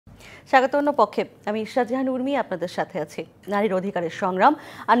স্বাগত অন্যপক্ষে। আমি শাহজাহান উর্মি আপনাদের সাথে আছি। নারীর অধিকারের সংগ্রাম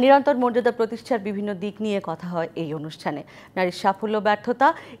আর নিরন্তর মর্যাদা প্রতিষ্ঠার বিভিন্ন দিক নিয়ে কথা হয় এই অনুষ্ঠানে। নারীর সাফল্য, ব্যর্থতা,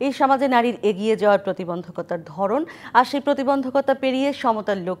 এই সমাজে নারীর এগিয়ে যাওয়ার প্রতিবন্ধকতার ধরন আর সেই প্রতিবন্ধকতা পেরিয়ে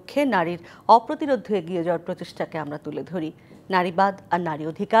সমতার লক্ষ্যে নারীর অপ্রতিরোধ্য এগিয়ে যাওয়ার প্রচেষ্টাকে আমরা তুলে ধরি। নারীবাদ আর নারী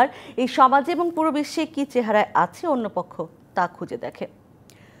অধিকার এই সমাজে এবং পুরো বিশ্বে কী চেহারায় আছে অন্যপক্ষ তা খুঁজে দেখে।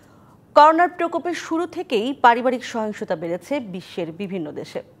 করোনার প্রকোপের শুরু থেকেই পারিবারিক সহিংসতা বেড়েছে বিশ্বের বিভিন্ন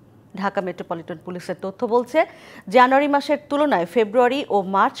দেশে। ঢাকা মেট্রোপলিটন পুলিশের তথ্য বলছে, জানুয়ারি মাসের তুলনায় ফেব্রুয়ারি ও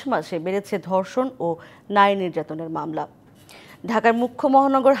মার্চ মাসে বেড়েছে ধর্ষণ ও নারী নির্যাতনের মামলা। ঢাকার মুখ্য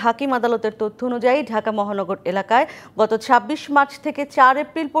মহানগর হাকিম আদালতের তথ্য অনুযায়ী ঢাকা মহানগর এলাকায় গত ২৬ মার্চ থেকে ৪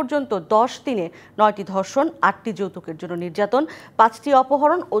 এপ্রিল পর্যন্ত ১০ দিনে ৯টি ধর্ষণ, ৮টি যৌতুকের জন্য নির্যাতন, ৫টি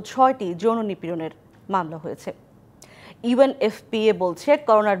অপহরণ ও ৬টি যৌন নিপীড়নের মামলা হয়েছে। ইউএনএফপিএ বলছে,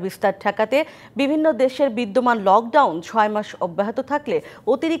 করোনার বিস্তার ঠেকাতে বিভিন্ন দেশের বিদ্যমান লকডাউন ৬ মাস অব্যাহত থাকলে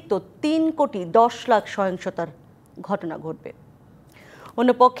অতিরিক্ত ৩,১০,০০,০০০ সহিংসতার ঘটনা ঘটবে।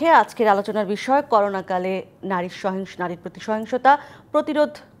 অন্যপক্ষে আজকের আলোচনার বিষয় করোনাকালে নারীর প্রতি সহিংসতা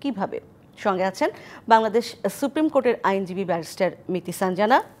প্রতিরোধ কিভাবে। সঙ্গে আছেন বাংলাদেশ সুপ্রিম কোর্টের আইনজীবী ব্যারিস্টার মিতি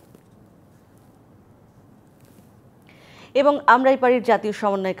সানজানা এবং আমরাই পারির জাতীয়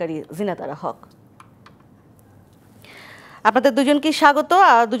সমন্বয়কারী জিনাতারা হক। আপনাদের দুজনকেই স্বাগত।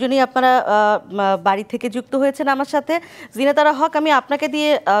 দুজনেই আপনারা বাড়ি থেকে যুক্ত হয়েছেন আমার সাথে। জিনাতারা হক, আমি আপনাকে দিয়ে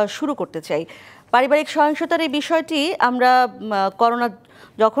শুরু করতে চাই। পারিবারিক সহিংসতার এই বিষয়টি আমরা করোনা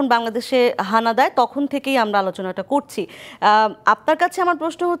যখন বাংলাদেশে হানা দেয় তখন থেকেই আমরা আলোচনাটা করছি। আপনার কাছে আমার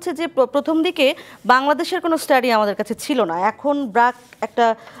প্রশ্ন হচ্ছে যে, প্রথম দিকে বাংলাদেশের কোনো স্টাডি আমাদের কাছে ছিল না, এখন ব্রাক একটা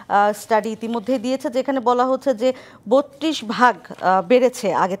স্টাডি ইতিমধ্যে দিয়েছে যেখানে বলা হচ্ছে যে ৩২% বেড়েছে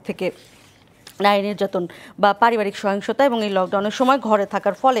আগের থেকে নারী নির্যাতন বা পারিবারিক সহিংসতা, এবং এই লকডাউনের সময় ঘরে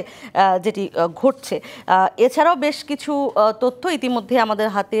থাকার ফলে যেটি ঘটছে। এছাড়াও বেশ কিছু তথ্য ইতিমধ্যে আমাদের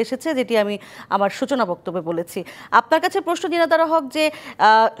হাতে এসেছে, যেটি আমি আমার সূচনা বক্তব্যে বলেছি। আপনার কাছে প্রশ্ন জিনাতারা হক যে,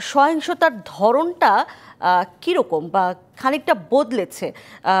 সহিংসতার ধরনটা কীরকম বা খানিকটা বদলেছে?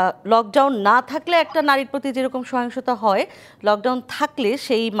 লকডাউন না থাকলে একটা নারীর প্রতি যেরকম সহিংসতা হয়, লকডাউন থাকলে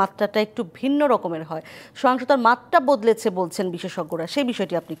সেই মাত্রাটা একটু ভিন্ন রকমের হয়। সহিংসতার মাত্রা বদলেছে বলছেন বিশেষজ্ঞরা, সেই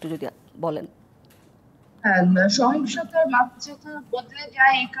বিষয়টি আপনি একটু যদি বলেন। সহিংসতার মাত্রাটা বদলে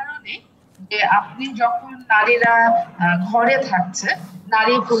যায় এই কারণে যে, আপনি যখন নারীরা ঘরে থাকছে,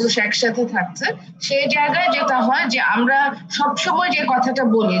 নারী পুরুষ একসাথে থাকছে, সেই জায়গায় যেটা হয় যে, আমরা সবসময় যে কথাটা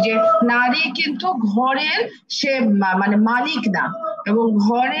বলি যে নারী কিন্তু ঘরের সে মানে মালিক না, এবং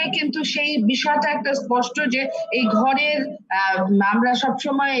ঘরে কিন্তু সেই বিষয়টা একটা স্পষ্ট যে এই ঘরের আমরা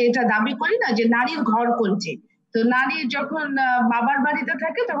সবসময় এটা দাবি করি না যে নারীর ঘর কোনটি। তো নারী যখন বাবার বাড়িতে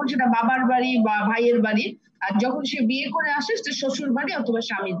থাকে তখন সেটা বাবার বাড়ি বা ভাইয়ের বাড়ি, আর যখন সে বিয়ে করে আসে সে শ্বশুর বাড়ি অথবা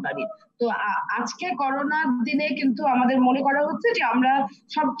স্বামীর বাড়ি। তো আজকে করোনার দিনে কিন্তু আমাদের মনে করা হচ্ছে যে আমরা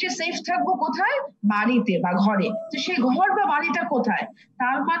সবচেয়ে সেফ থাকবো কোথায়? বাড়িতে বা ঘরে। তো সেই ঘর বা বাড়িটা কোথায়?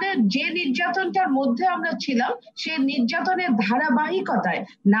 তার মানে যে নির্যাতনটার মধ্যে আমরা ছিলাম, সেই নির্যাতনের ধারাবাহিকতায়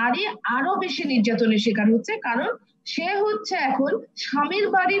নারী আরো বেশি নির্যাতনের শিকার হচ্ছে, কারণ সে হচ্ছে এখন স্বামীর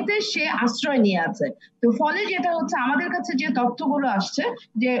বাড়িতে সে আশ্রয় নিয়ে আছে। তো ফলে যেটা হচ্ছে, আমাদের কাছে যে তথ্যগুলো আসছে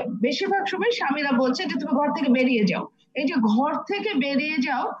যে বেশিরভাগ সময় স্বামীরা বলছে যে তুমি ঘর থেকে বেরিয়ে যাও। এই যে ঘর থেকে বেরিয়ে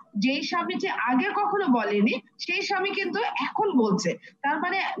যাও, যেই স্বামীটি আগে কখনো বলেনি সেই স্বামী কিন্তু এখন বলছে। তার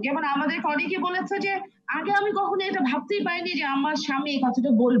মানে যেমন আমাদের অনেকে বলেছে যে আগে আমি কখনো এটা ভাবতেই পারিনি যে আমার স্বামী এই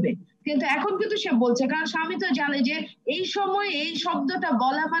কথাটা বলবে, কিন্তু এখন কিন্তু সে বলছে, কারণ স্বামী তো জানে যে এই সময় এই শব্দটা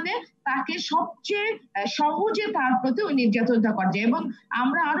বলা মানে তাকে সবচেয়ে সহজে তার প্রতি ওই নির্যাতনটা করে। এবং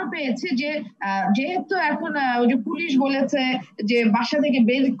আমরা আরো পেয়েছি যে যেহেতু এখন ওই যে পুলিশ বলেছে যে বাসা থেকে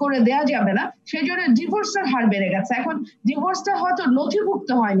বের করে দেওয়া যাবে না, সেই জন্য ডিভোর্সের হার বেড়ে গেছে। এখন ডিভোর্সটা হয়তো নথিভুক্ত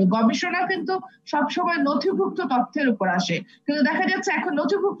হয়নি, গবেষণা কিন্তু সবসময় নথিভুক্ত তথ্যের উপর আসে, কিন্তু দেখা যাচ্ছে এখন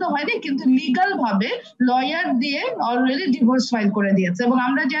নথিভুক্ত হয়নি, কিন্তু লিগাল ভাবে লয়ার দিয়ে অলরেডি ডিভোর্স ফাইল করে দিয়েছে। এবং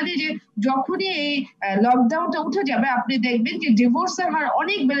আমরা জানি যে যখনই এই লকডাউনটা উঠে যাবে, আপনি দেখবেন যে ডিভোর্সের হার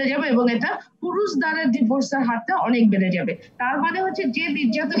অনেক বেড়ে যাবে, এবং এটা পুরুষ দ্বারা ডিভোর্সের হারটা অনেক বেড়ে যাবে। তার মানে হচ্ছে যে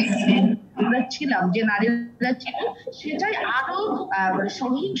নির্যাতন আমরা ছিলাম, যে নারীরা ছিল, সেটাই আরো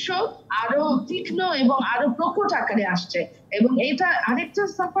সহিংস, আরো তীক্ষ্ণ এবং আরো প্রকট আকারে আসছে। এবং এটা আরেকটা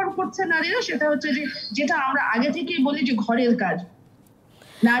সাফার করছে নারীরা, সেটা হচ্ছে যে যেটা আমরা আগে থেকেই বলি যে ঘরের কাজ।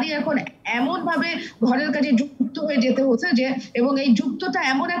 নারী এখন এমন ভাবে ঘরের কাজে যুক্ত হয়ে যেতে হচ্ছে যে, এবং এই যুক্তটা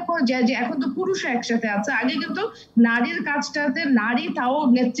এমন এক পর্যায়ে যে এখন তো পুরুষ একসাথে আছে। আগে কিন্তু নারীর কাজটাতে নারী তাও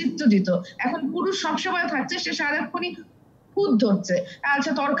নেতৃত্ব দিত, এখন পুরুষ সবসময় থাকছে, সে সারাক্ষণই খুঁত ধরছে।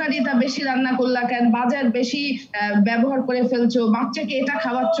 আচ্ছা, তরকারিটা বেশি রান্না করলা কেন, বাজার বেশি ব্যবহার করে ফেলছো, বাচ্চাকে এটা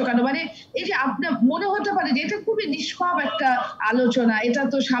খাওয়াচ্ছ কেন, মানে এই যে আপনার মনে হতে পারে যে এটা খুবই নিষ্পাপ একটা আলোচনা, এটা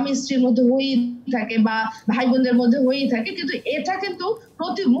তো স্বামী স্ত্রীর মধ্যে হয়েই থাকে বা ভাই বোনদের মধ্যে হয়েই থাকে, কিন্তু এটা কিন্তু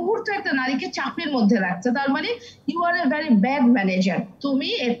প্রতি মুহূর্তে একটা নারীকে চাপের মধ্যে রাখছে। তার মানে you R a very bad manager, তুমি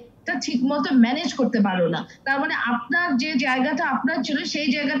এটা ঠিক মতো ম্যানেজ করতে পারো না। তার মানে আপনার যে জায়গাটা আপনার ছিল সেই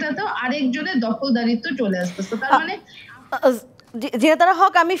জায়গাটাতেও আরেকজনের দখলদারিত্ব চলে আসতেছে। তার মানে জিনেতারা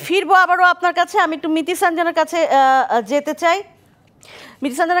হক, আমি ফিরবো আবারও আপনার কাছে। আমি একটু মিতি সানজানার কাছে যেতে চাই।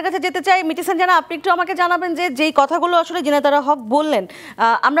 মিতি সানজানার কাছে যেতে চাই। মিতি সানজানা, আপনি একটু আমাকে জানাবেন যে যেই কথাগুলো আসলে জিনেতারা হক বললেন,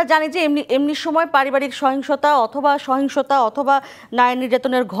 আমরা জানি যে এমনি সময় পারিবারিক সহিংসতা অথবা নারী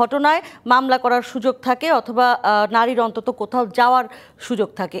নির্যাতনের ঘটনায় মামলা করার সুযোগ থাকে, অথবা নারীর অন্তত কোথাও যাওয়ার সুযোগ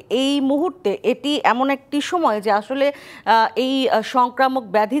থাকে। এই মুহূর্তে এটি এমন একটি সময় যে আসলে এই সংক্রামক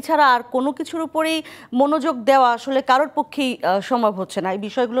ব্যাধি ছাড়া আর কোনো কিছুর উপরেই মনোযোগ দেওয়া আসলে কারোর পক্ষেই সম্ভব হচ্ছে না। এই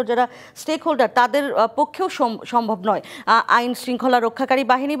বিষয়গুলো যারা স্টেক হোল্ডার তাদের পক্ষেও সম্ভব নয়, আইন শৃঙ্খলা রক্ষাকারী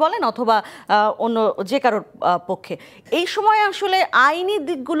বাহিনী বলেন অথবা অন্য যে কারোর পক্ষে। এই সময় আসলে আইনি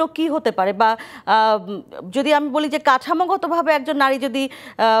দিকগুলো কি হতে পারে, বা যদি আমি বলি যে কাঠামোগতভাবে একজন নারী যদি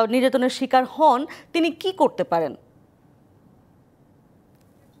নির্যাতনের শিকার হন, তিনি কি করতে পারেন?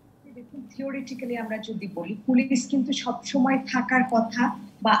 থিওরিটিক্যালি আমরা যদি বলি, পুলিশ কিন্তু সব সময় থাকার কথা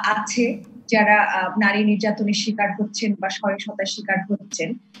বা আছে যারা নারী নির্যাতনের শিকার হচ্ছেন বা সহিংসতার শিকার হচ্ছেন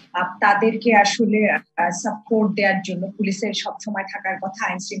তাদেরকে আসলে সাপোর্ট দেওয়ার জন্য পুলিশের সবসময় থাকার কথা।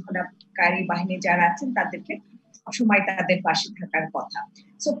 আইন শৃঙ্খলাকারী বাহিনী যারা আছেন তাদেরকে সবসময় তাদের পাশে থাকার কথা।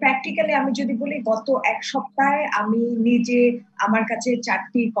 সো প্র্যাকটিক্যালি আমি যদি বলি, গত এক সপ্তাহে আমি নিজে আমার কাছে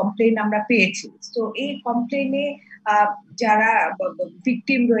 4টি কমপ্লেইন আমরা পেয়েছি। তো এই কমপ্লেইনে যারা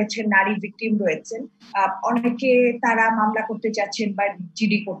ভিকটিম রয়েছেন, নারী ভিকটিম রয়েছেন, অনেকে তারা মামলা করতে চাচ্ছেন বা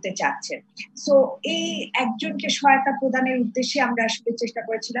জিডি করতে চাচ্ছেন। সো এই একজনকে সহায়তা প্রদানের উদ্দেশ্যে আমরা আসলে চেষ্টা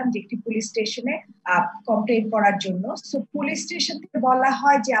করেছিলাম যে একটি পুলিশ স্টেশনে কমপ্লেইন করার জন্য। সো পুলিশ স্টেশন থেকে বলা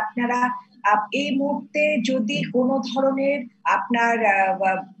হয় যে আপনারা এই মুহূর্তে যদি কোনো ধরনের আপনার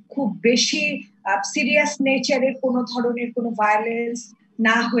খুব বেশি সিরিয়াস নেচারের কোনো ধরনের কোনো ভায়োলেন্স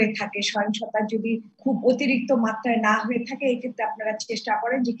না হয়ে থাকে, সহিংসতা যদি খুব অতিরিক্ত মাত্রায় না হয়ে থাকে, এক্ষেত্রে আপনারা চেষ্টা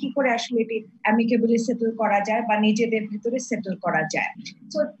করেন যে কি করে আসলে এটি অ্যামিকেবলি সেটেল করা যায় বা নিজেদের ভিতরে সেটেল করা যায়।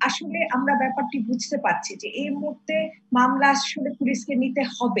 তো আসলে আমরা ব্যাপারটি বুঝতে পারছি যে এই মুহূর্তে মামলা আসলে পুলিশকে নিতে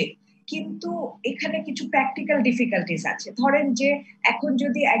হবে, কিন্তু এখানে কিছু প্র্যাকটিক্যাল ডিফিকাল্টিস আছে। ধরেন যে এখন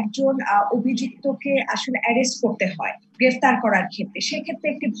যদি একজন অভিযুক্তকে আসলে অ্যারেস্ট করতে হয় গ্রেফতার করার ক্ষেত্রে, সেক্ষেত্রে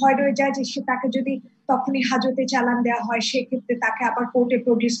একটি ভয় রয়ে যায় যে সে তাকে যদি তখনই হাজতে চালান দেওয়া হয়, সেক্ষেত্রে তাকে আবার কোর্টে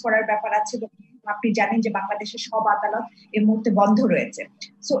প্রডিউস করার ব্যাপার আছে। আপনি জানেন যে বাংলাদেশের সব আদালত এই মুহূর্তে বন্ধ রয়েছে।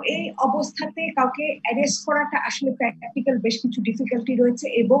 সো এই অবস্থাতে কাউকে অ্যারেস্ট করাটা আসলে প্র্যাকটিক্যাল বেশ কিছু ডিফিকাল্টি রয়েছে,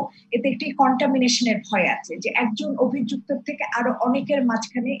 এবং এতে একটি কন্টামিনেশনের ভয় আছে যে একজন অভিযুক্ত থেকে আরো অনেকের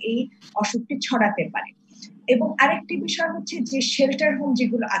মাঝখানে এই অসুখটি ছড়াতে পারে। এবং আরেকটি বিষয় হচ্ছে যে শেল্টার হোম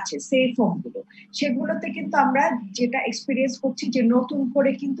যেগুলো আছে, সেফ হোম গুলো, সেগুলোতে কিন্তু আমরা যেটা এক্সপিরিয়েন্স করছি যে নতুন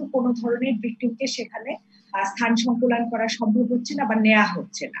করে কিন্তু কোনো ধরনের ভিকটিমকে সেখানে স্থান সংকুলান করা সম্ভব হচ্ছে না বা নেওয়া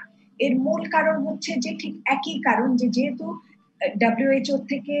হচ্ছে না। এর মূল কারণ হচ্ছে যে ঠিক একই কারণ, যে যেহেতু WHO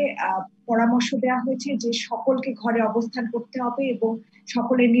থেকে পরামর্শ দেওয়া হয়েছে যে সকলকে ঘরে অবস্থান করতে হবে এবং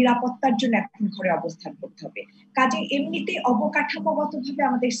সকলের নিরাপত্তার জন্য এখন ঘরে অবস্থান করতে হবে। কাজে এমনিতে অবকাঠামোগতভাবে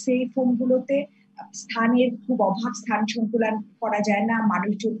আমাদের সেফ হোম গুলোতে স্থানের খুব অভাব, স্থান সংকুলান করা যায় না,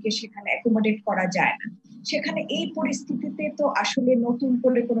 মানুষজনকে সেখানে অ্যাকোমোডেট করা যায় না। সেখানে এই পরিস্থিতিতে তো আসলে নতুন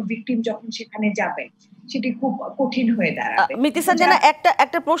করে কোনো ভিকটিম যখন সেখানে যাবে সেটি খুব কঠিন হয়ে দাঁড়াবে। মিতি সানজানা,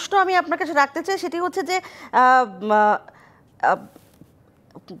 একটা প্রশ্ন আমি আপনার কাছে রাখতে চাই, সেটি হচ্ছে যে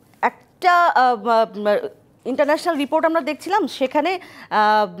একটা ইন্টারন্যাশনাল রিপোর্ট আমরা দেখছিলাম, সেখানে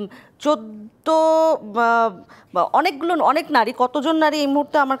 14 অনেক নারী, কতজন নারী এই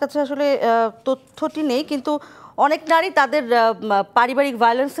মুহূর্তে আমার কাছে আসলে তথ্যটি নেই, কিন্তু অনেক নারী তাদের পারিবারিক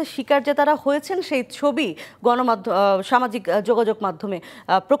ভায়োলেন্সের শিকার যে তারা হয়েছেন সেই ছবি সামাজিক যোগাযোগ মাধ্যমে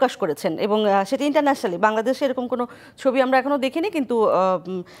প্রকাশ করেছেন, এবং সেটি ইন্টারন্যাশনালি। বাংলাদেশে এরকম কোনো ছবি আমরা এখনও দেখিনি, কিন্তু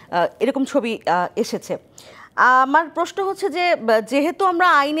এরকম ছবি এসেছে। আমার প্রশ্ন হচ্ছে যে যেহেতু আমরা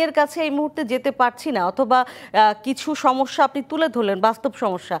আইনের কাছে এই মুহূর্তে যেতে পারছি না, অথবা কিছু সমস্যা আপনি তুলে ধরলেন, বাস্তব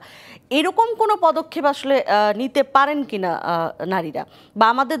সমস্যা, এরকম কোনো পদক্ষেপ আসলে নিতে পারেন কিনা নারীরা, বা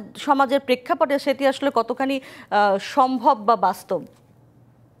আমাদের সমাজের প্রেক্ষাপটে সেটি আসলে কতখানি সম্ভব বা বাস্তব?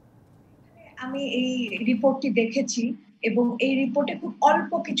 আমি এই রিপোর্টটি দেখেছি এবং এই রিপোর্টে খুব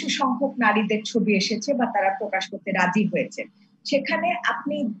অল্প কিছু সংখ্যক নারীদের ছবি এসেছে বা তারা প্রকাশ করতে রাজি হয়েছে। সেখানে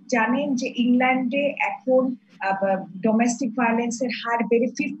আপনি জানেন যে ইংল্যান্ডে এখন ডোমেস্টিক ভায়োলেন্সের হার বেড়ে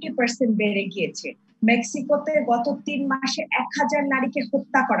 50% বেড়ে গিয়েছে। মেক্সিকোতে গত 3 মাসে 1000 নারীকে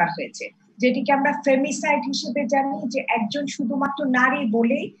হত্যা করা হয়েছে, যেটিকে আমরা ফেমিসাইড হিসেবে জানি, যে একজন শুধুমাত্র নারী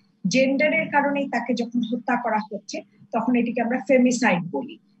বলেই জেন্ডারের কারণেই তাকে যখন হত্যা করা হচ্ছে তখন এটিকে আমরা ফেমিসাইড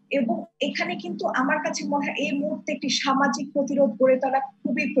বলি। এবং এখানে কিন্তু আমার কাছে মনে হয় এই মুহূর্তে একটি সামাজিক প্রতিরোধ গড়ে তোলা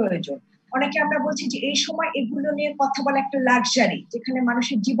খুবই প্রয়োজন। অনেকে আমরা বলছি যে এই সময় এগুলো নিয়ে কথা বলা একটা লাক্সারি, যেখানে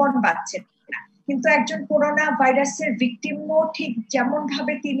মানুষের জীবন বাঁচছে না, কিন্তু একজন করোনা ভাইরাসের ভিকটিমও ঠিক যেমন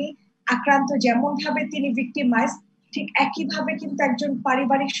ভাবে তিনি আক্রান্ত, যেমন ভাবে তিনি ভিকটিমাইজ, ঠিক একই ভাবে কিন্তু একজন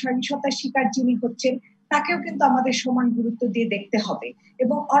পারিবারিক সহিংসতার শিকার যিনি হচ্ছেন তাকেও কিন্তু আমাদের সমান গুরুত্ব দিয়ে দেখতে হবে।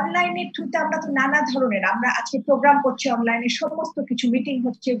 এবং অনলাইনের থ্রুতে আমরা তো নানা ধরনের, আমরা আজকে প্রোগ্রাম করছি অনলাইনে, সমস্ত কিছু মিটিং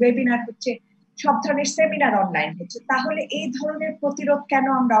হচ্ছে, ওয়েবিনার হচ্ছে, সব ধরনের সেমিনার অনলাইন হচ্ছে, তাহলে এই ধরনের প্রতিরোধ কেন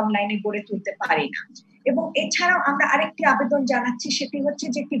আমরা অনলাইনে গড়ে তুলতে পারি না? এবং এছাড়াও আমরা আরেকটি আবেদন জানাচ্ছি, সেটি হচ্ছে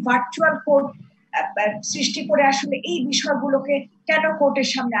যে একটি ভার্চুয়াল কোর্ট সৃষ্টি করে আসলে এই বিষয়গুলোকে কেন কোর্টের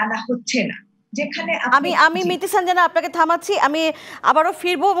সামনে আনা হচ্ছে না, যেখানে আমি মিতি সঞ্জনা আপনাকে থামাচ্ছি, আমি আবারও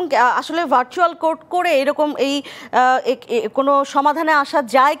ফিরবো এবং আসলে ভার্চুয়াল কোর্ট করে এরকম এই কোনো সমাধানে আসা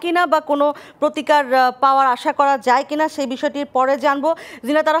যায় কিনা বা কোনো প্রতিকার পাওয়ার আশা করা যায় কিনা সেই বিষয়টির পরে জানবো।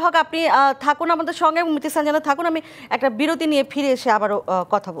 জিনা তারা হক, আপনি থাকুন আমাদের সঙ্গে এবং মিতি সঞ্জনা থাকুন, আমি একটা বিরতি নিয়ে ফিরে এসে আবারও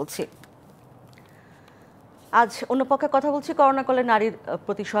কথা বলছি। আজ অন্য পক্ষে কথা বলছি করোনাকালে নারীর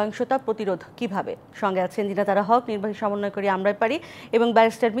প্রতি সহিংসতা প্রতিরোধ কিভাবে। সঙ্গে আছেন জিনা তারা হক, নির্বাহী সমন্বয়কারী আমরাই পারি, এবং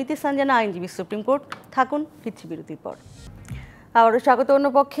ব্যারিস্টার মিতি সঞ্জনা, আইনজীবী, সুপ্রিম কোর্ট। থাকুন, ফিরছি বিরতির পর। আবারও স্বাগত অন্য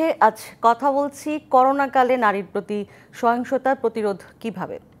পক্ষে। আজ কথা বলছি করোনাকালে নারীর প্রতি সহিংসতার প্রতিরোধ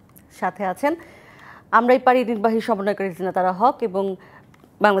কিভাবে। সাথে আছেন আমরাই পারি নির্বাহী সমন্বয়কারী জিনা তারা হক এবং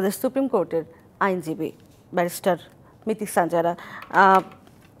বাংলাদেশ সুপ্রিম কোর্টের আইনজীবী ব্যারিস্টার মিতি সঞ্জনা।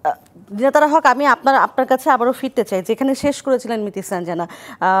 জিনা তারা হক, আমি আপনার কাছে আবারও ফিরতে চাই, যেখানে শেষ করেছিলেন মিতি সঞ্জনা।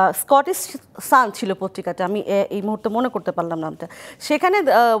 স্কটিশ সান ছিল পত্রিকাটা, আমি এই মুহূর্তে মনে করতে পারলাম নামটা। সেখানে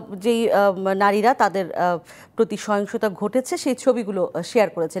যেই নারীরা তাদের প্রতি সহিংসতা ঘটেছে সেই ছবিগুলো শেয়ার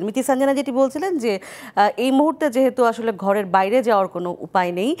করেছেন। মিতি সঞ্জনা যেটি বলছিলেন যে এই মুহূর্তে যেহেতু আসলে ঘরের বাইরে যাওয়ার কোনো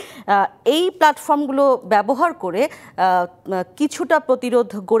উপায় নেই, এই প্ল্যাটফর্মগুলো ব্যবহার করে কিছুটা প্রতিরোধ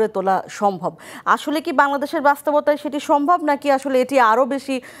গড়ে তোলা সম্ভব। আসলে কি বাংলাদেশের বাস্তবতায় সেটি সম্ভব, নাকি আসলে এটি আরও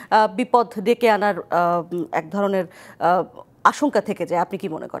বেশি বিপদ ডেকে আনার এক ধরনের আশঙ্কা থেকে যায়? আপনি কি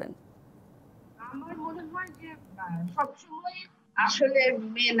মনে করেন? আমার মনে হয় যে সবসময় আসলে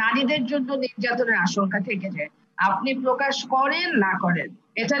নারীদের জন্য নির্যাতনের আশঙ্কা থেকে যায়, আপনি প্রকাশ করেন না করেন।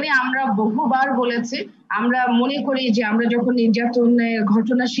 এটা নিয়ে আমরা বহুবার বলেছি। আমরা মনে করি যে আমরা যখন নির্যাতনের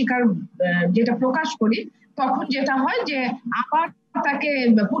ঘটনা শিকার যেটা প্রকাশ করি, তখন যেটা হয় যে আবার তাকে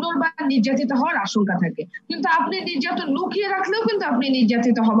পুনর্বার নির্যাতিত হওয়ার আশঙ্কা থাকে, কিন্তু আপনি নির্যাতন লুকিয়ে রাখলেও কিন্তু আপনি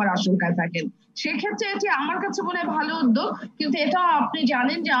নির্যাতিত হওয়ার আশঙ্কায় থাকেন। সেক্ষেত্রে এটি আমার কাছে মনে হয় ভালো উদ্যোগ, কিন্তু এটাও আপনি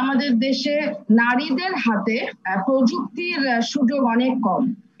জানেন যে আমাদের দেশে নারীদের হাতে প্রযুক্তির সুযোগ অনেক কম,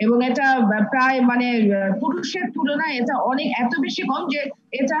 এবং এটা প্রায় মানে পুরুষের তুলনায় এটা অনেক এত বেশি কম যে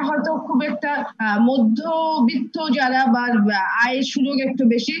এটা হয়তো খুব একটা মধ্যবিত্ত যারা বা আয়ের সুযোগ একটু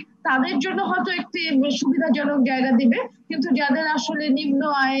বেশি তাদের জন্য হয়তো একটি সুবিধাজনক জায়গা দিবে, কিন্তু যাদের আসলে নিম্ন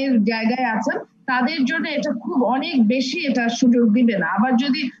আয়ের জায়গায় আছেন তাদের জন্য এটা খুব অনেক বেশি এটা সুযোগ দিবে না। আবার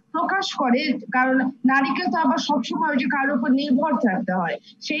যদি প্রকাশ করে, কারণ নারীকে তো আবার সবসময় যে কারোর উপর নির্ভর থাকতে হয়,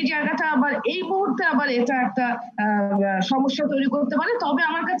 সেই জায়গাটা আবার এই মুহূর্তে আবার এটা একটা সমস্যা তৈরি করতে পারে। তবে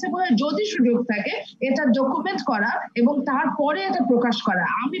আমার কাছে মনে হয় যদি সুযোগ থাকে এটা ডকুমেন্ট করা এবং তারপরে এটা প্রকাশ করা।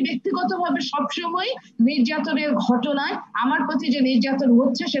 আমি ব্যক্তিগতভাবে সবসময় নির্যাতনের ঘটনায় আমার প্রতি যে নির্যাতন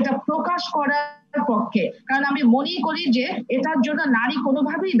হচ্ছে সেটা প্রকাশ করার পক্ষে, কারণ আমি মনে করি যে এটার জন্য নারী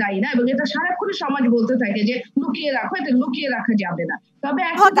কোনোভাবেই দায়ী না, এবং এটা সারাক্ষণ সমাজ বলতে থাকে যে লুকিয়ে রাখো, এটা লুকিয়ে রাখা যাবে না। তবে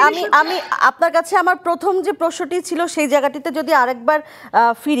আমি আপনার কাছে আমার প্রথম যে প্রশ্নটি ছিল সেই জায়গাটিতে যদি আরেকবার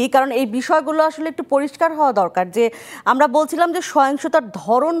ফিরি, কারণ এই বিষয়গুলো আসলে একটু পরিষ্কার হওয়া দরকার। যে আমরা বলছিলাম যে সহিংসতার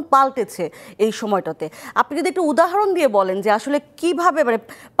ধরন পাল্টেছে এই সময়টাতে, আপনি যদি একটু উদাহরণ দিয়ে বলেন যে আসলে কিভাবে, মানে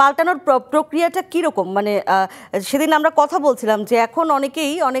পাল্টানোর প্রক্রিয়াটা কীরকম। মানে সেদিন আমরা কথা বলছিলাম যে এখন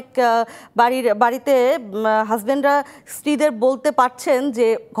অনেকেই অনেক বাড়িতে হাজব্যান্ডরা স্ত্রীদের বলতে পারছেন যে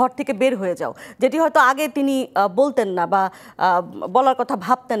ঘর থেকে বের হয়ে যাও, যেটি হয়তো আগে তিনি বলতেন না বা বলার কথা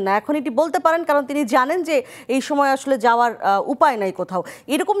ভাবতেন না, এখন এটি বলতে পারেন কারণ তিনি জানেন যে এই সময় আসলে যাওয়ার উপায় নাই কোথাও।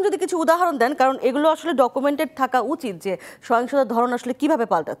 এরকম যদি কিছু উদাহরণ দেন, কারণ এগুলো আসলে ডকুমেন্টেড থাকা উচিত যে সহিংসতার ধরন আসলে কিভাবে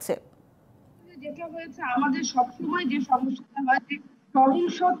পাল্টাচ্ছে। যেটা হয়েছে আমাদের সবসময় যে সমস্যাটা হয় যে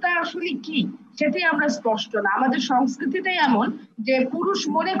সহিংসতা আসলে কি, সেটাই আমরা স্পষ্ট না। আমাদের সংস্কৃতিটাই এমন যে পুরুষ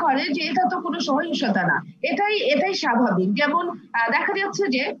মনে করে যে এটা তো কোনো সহিংসতা না, এটাই স্বাভাবিক। যেমন দেখা যাচ্ছে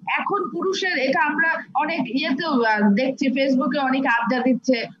যে এখন পুরুষের এটা আমরা অনেক ইয়েতেও দেখছি, ফেসবুকে অনেকে আড্ডা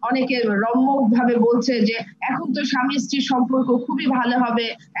দিচ্ছে, অনেকে রম্যক ভাবে বলছে যে এখন তো স্বামী স্ত্রীর সম্পর্ক খুবই ভালো হবে,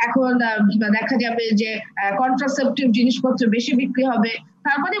 এখন দেখা যাবে যে কন্ট্রাসেপটিভ জিনিসপত্র বেশি বিক্রি হবে।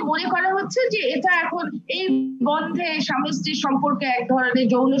 তার মানে মনে করা হচ্ছে যে এটা এখন এই বন্ধে স্বামী স্ত্রীর সম্পর্কে এক ধরনের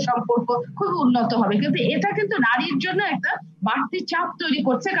যৌন সম্পর্ক খুব উন্নত হবে, কিন্তু এটা কিন্তু নারীর জন্য একটা বাড়তি চাপ তৈরি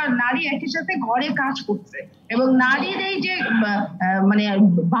করছে, কারণ নারী একই সাথে ঘরে কাজ করছে এবং নারীর এই যে মানে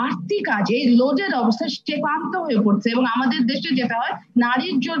বাড়তি কাজ, এই লোডের অবস্থা, সে ক্লান্ত হয়ে পড়ছে। এবং আমাদের দেশে যেটা হয়,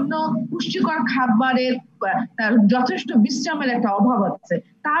 নারীর জন্য পুষ্টিকর খাবারের যথেষ্ট বিশ্রামের একটা অভাব আছে,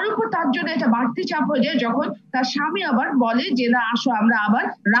 তার উপর তার জন্য এটা বাড়তি চাপ হয়ে যায় যখন তার স্বামী আবার বলে যে না আসো আমরা আবার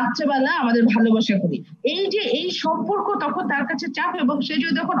রাত্রেবেলা আমাদের ভালোবাসা করি। এই যে এই সম্পর্ক তখন তার কাছে চাপ, এবং সে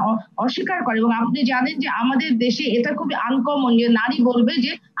যদি তখন অস্বীকার করে, এবং আপনি জানেন যে আমাদের দেশে এটা খুবই আনকমন যে নারী বলবে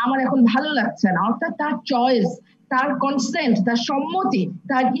যে আমার এখন ভালো লাগছে না, অর্থাৎ তার চয়েস, তার কনসেন্ট, তার সম্মতি,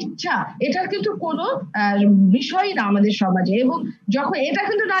 তার ইচ্ছা, এটার কিন্তু কোনো বিষয় না আমাদের সমাজে। এবং যখন এটা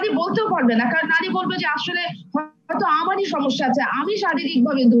কিন্তু নারী বলতেও পারবে না, কারণ নারী বলবে যে আসলে হয়তো আমারই সমস্যা আছে, আমি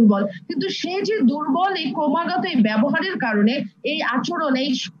শারীরিকভাবে দুর্বল, কিন্তু সে যে দুর্বল এই ক্রমাগত এই ব্যবহারের কারণে, এই আচরণ, এই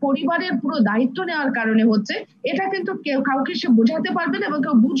পরিবারের পুরো দায়িত্ব নেওয়ার কারণে হচ্ছে, এটা কিন্তু কাউকে সে বোঝাতে পারবে না এবং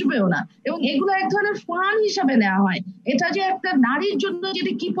কেউ বুঝবেও না। এবং এগুলো এক ধরনের ফান হিসাবে নেওয়া হয়। এটা যে একটা নারীর জন্য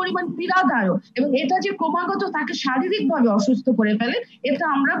যদি কি পরিমাণ পীড়াদায়ক, এবং এটা যে ক্রমাগত তাকে শারীরিকভাবে অসুস্থ করে ফেলে, এটা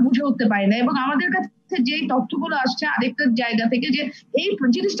আমরা বুঝে উঠতে পারি না। এবং আমাদের কাছে যে তথ্যগুলো আসছে আরেকটা জায়গা থেকে, যে এই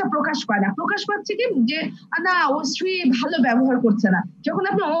জিনিসটা প্রকাশ পায় না, প্রকাশ পাচ্ছে কি যে না ও স্ত্রী ভালো ব্যবহার করছে না। যখন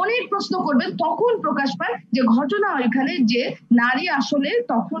আপনি অনেক প্রশ্ন করবেন তখন প্রকাশ পায় যে ঘটনা ওইখানে যে নারী আসলে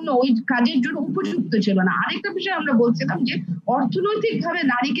তখন ওই কাজের জন্য উপযুক্ত ছিল না। আরেকটা বিষয় আমরা বলছিলাম যে অর্থনৈতিক ভাবে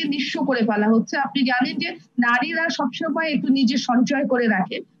নারীকে নিঃস্ব করে ফেলা হচ্ছে। আপনি জানেন যে নারীরা সবসময় একটু নিজে সঞ্চয় করে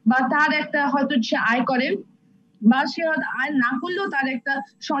রাখে, বা তার একটা হয়তো সে আয় করে, বা সে আয় না করলেও তার একটা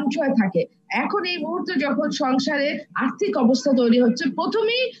সঞ্চয় থাকে। এখন এই মুহূর্তে যখন সংসারে আর্থিক অবস্থা তৈরি হচ্ছে,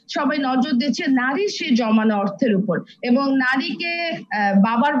 প্রথমেই সবাই নজর দিচ্ছে নারীর সে জমানো অর্থের উপর, এবং নারীকে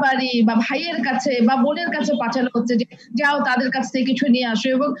বাবার বাড়ি বা ভাইয়ের কাছে বা বোনের কাছে পাঠানো হচ্ছে যে যাও তাদের কাছ থেকে কিছু নিয়ে আসো।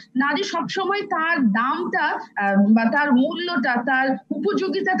 এবং নারী সবসময় তার দামটা বা তার মূল্যটা, তার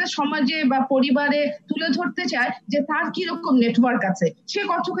উপযোগিতাটা সমাজে বা পরিবারে তুলে ধরতে চায়, যে তার কিরকম নেটওয়ার্ক আছে, সে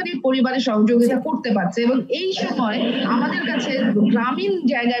কতখানি পরিবারে সহযোগিতা করতে পারছে। এবং এই সময় আমাদের কাছে গ্রামীণ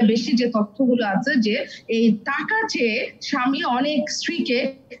জায়গায় বেশি যে তথ্যগুলো আছে, যে এই টাকা চেয়ে স্বামী অনেক স্ত্রীকে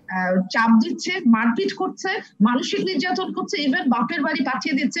চাপ দিচ্ছে, মারপিট করছে, মানসিক নির্যাতন করছে, ইভেন বাপের বাড়ি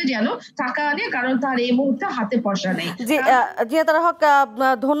পাঠিয়ে দিচ্ছে যেন টাকা আনে, কারণ তার এই মুহূর্তে হাতে পয়সা নেই। জিয়াতারা হক,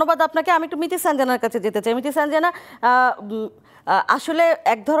 ধন্যবাদ আপনাকে। আমি একটু মিতি সানজানার কাছে যেতে চাই। মিতি সানজানা, আসলে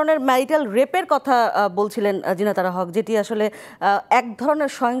এক ধরনের ম্যারিটাল রেপের কথা বলছিলেন জিনাতারা হক, যেটি আসলে এক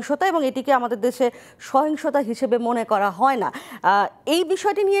ধরনের সহিংসতা, এবং এটিকে আমাদের দেশে সহিংসতা হিসেবে মনে করা হয় না। এই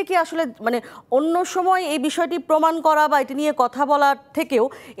বিষয়টি নিয়ে কি আসলে মানে অন্য সময় এই বিষয়টি প্রমাণ করা বা এটি নিয়ে কথা বলার থেকেও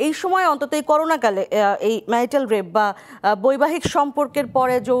এই সময় অন্তত এই করোনাকালে এই ম্যারিটাল রেপ বা বৈবাহিক সম্পর্কের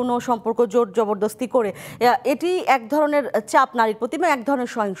পরে যৌন সম্পর্ক জোর জবরদস্তি করে, এটি এক ধরনের চাপ নারীর প্রতি এবং এক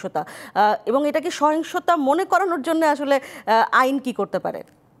ধরনের সহিংসতা, এবং এটাকে সহিংসতা মনে করানোর জন্য আসলে আইন কি করতে পারে?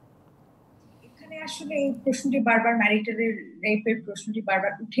 এখানে আসলে এই প্রশ্নটি বারবার, ম্যারিটাল রেপের প্রশ্নটি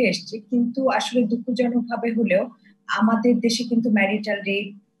বারবার উঠে এসছে, কিন্তু আসলে দুঃখজনক ভাবে হলেও আমাদের দেশে কিন্তু ম্যারিটাল রেপ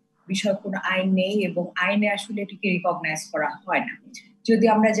বিষয়ে কোনো আইন নেই, এবং আইনে আসলে এটিকে রিকগনাইজ করা হয় না। যদি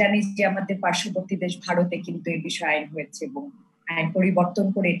আমরা জানি যে আমাদের পার্শ্ববর্তী দেশ ভারতে কিন্তু এই বিষয়ে আইন হয়েছে, এবং আইন পরিবর্তন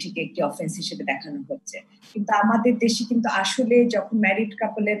করে এটিকে একটি অফেন্স হিসেবে দেখানো হচ্ছে। কিন্তু আমাদের দেশে কিন্তু আসলে যখন ম্যারিড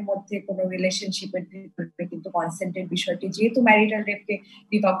কাপলের মধ্যে কোনো রিলেশনশিপের ভিতরে কিন্তু কনসেন্টের বিষয়টি, যেহেতু ম্যারিটাল রেপকে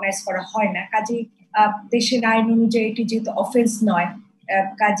রিকগনাইজ করা হয় না, কাজেই দেশের আইন অনুযায়ী এটি যেহেতু অফেন্স নয়,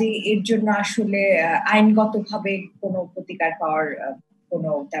 কাজেই এর জন্য আসলে আইনগতভাবে কোনো প্রতিকার পাওয়ার কোনো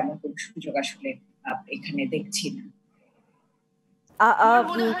তেমন কোনো সুযোগ আসলে এখানে দেখছি না।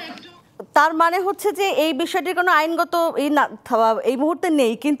 তার মানে হচ্ছে যে এই বিষয়টির কোনো আইনগত এই মুহূর্তে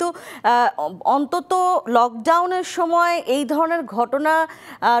নেই, কিন্তু অন্তত লকডাউনের সময় এই ধরনের ঘটনা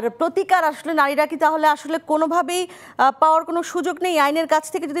আর প্রতিকার আসলে নারীরা কি তাহলে আসলে কোনোভাবেই পাওয়ার কোনো সুযোগ নেই? আইনের কাছ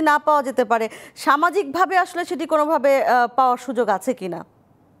থেকে যদি না পাওয়া যেতে পারে, সামাজিকভাবে আসলে সেটি কোনোভাবে পাওয়ার সুযোগ আছে কিনা?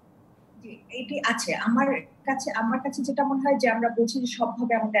 এটি আছে। আমার কাছে যেটা মনে হয় যে আমরা বলছি যে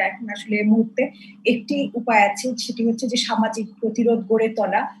সবভাবে আমাদের এখন আসলে এই মুহূর্তে একটি উপায় আছে, সেটি হচ্ছে যে সামাজিক প্রতিরোধ গড়ে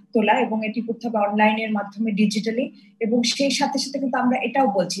তোলা, এবং এটি করতে হবে অনলাইনের মাধ্যমে, ডিজিটালি। এবং সেই সাথে সাথে কিন্তু আমরা এটাও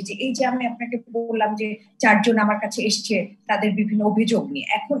বলছি যে এই যে আমি আপনাকে বললাম যে 4 জন আমার কাছে এসছে তাদের বিভিন্ন অভিযোগ নিয়ে,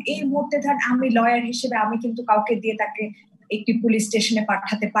 এখন এই মুহূর্তে ধর আমি লয়ার হিসেবে আমি কিন্তু কাউকে দিয়ে তাকে একটি পুলিশ স্টেশনে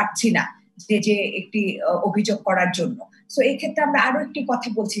পাঠাতে পারছি না যে একটি অভিযোগ করার জন্য। সো এই ক্ষেত্রে আমরা আরো একটি কথা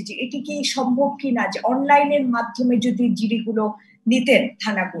বলছি যে এটি কি সম্ভব কিনা যে অনলাইনের মাধ্যমে যদি জিডিগুলো নিতেন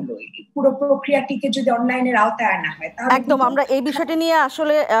থানাগুলো, পুরো প্রক্রিয়াটিকে যদি অনলাইনের আওতায় আনা হয় তাহলে একদম। আমরা এই বিষয়টি নিয়ে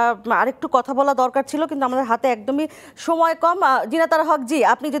আসলে আরেকটু কথা বলা দরকার ছিল, কিন্তু আমাদের হাতে একদমই সময় কম। জিনাতারা হক জি,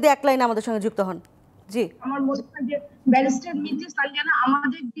 আপনি যদি এক লাইনে আমাদের সঙ্গে যুক্ত হন। জি, আমার মনে হয় যে ব্যারিস্টার মিতি সালজানা,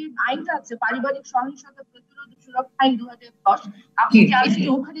 আমাদের যে আইনটা আছে পারিবারিক সহিংসতা প্রতিরোধ সুরক্ষা আইন 2010, আপনি জানেন যে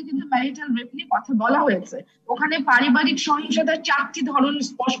ওখানে কিন্তু ম্যারিটাল রেপ নিয়ে কথা বলা হয়েছে। ওখানে পারিবারিক সহিংসতার 4টি ধরন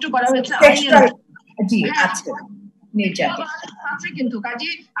স্পষ্ট করা হয়েছে আছে কিন্তু কাজে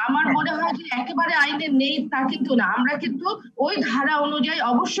আমার মনে হয় যে একেবারে আইনে নেই তা কিন্তু না। আমরা কিন্তু ওই ধারা অনুযায়ী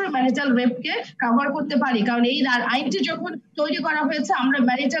অবশ্যই ম্যারিটাল রেপকে কভার করতে পারি, কারণ এই আইনটি যখন তৈরি করা হয়েছে আমরা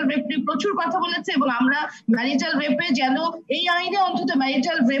ম্যারিটাল রেপ নিয়ে প্রচুর কথা বলেছি এবং আমরা ম্যারিটাল রেপে যেন এই আইনে অন্তত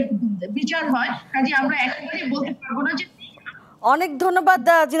ম্যারিটাল রেপ বিচার হয়, কাজে আমরা একেবারে বলতে পারবো না যে। অনেক ধন্যবাদ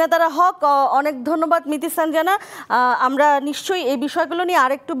জিনাতারা হক, অনেক ধন্যবাদ মিতি সানজানা। আমরা নিশ্চয়ই এই বিষয়গুলো নিয়ে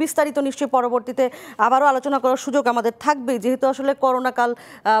আরেকটু বিস্তারিত নিশ্চয়ই পরবর্তীতে আবারও আলোচনা করার সুযোগ আমাদের থাকবে, যেহেতু আসলে করোনাকাল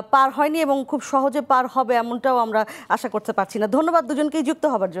পার হয়নি এবং খুব সহজে পার হবে এমনটাও আমরা আশা করতে পারছি না। ধন্যবাদ দুজনকেই যুক্ত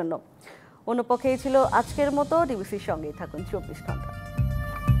হবার জন্য। অন্যপক্ষে ছিল আজকের মতো। ডিবিসির সঙ্গেই থাকুন 24 ঘন্টা।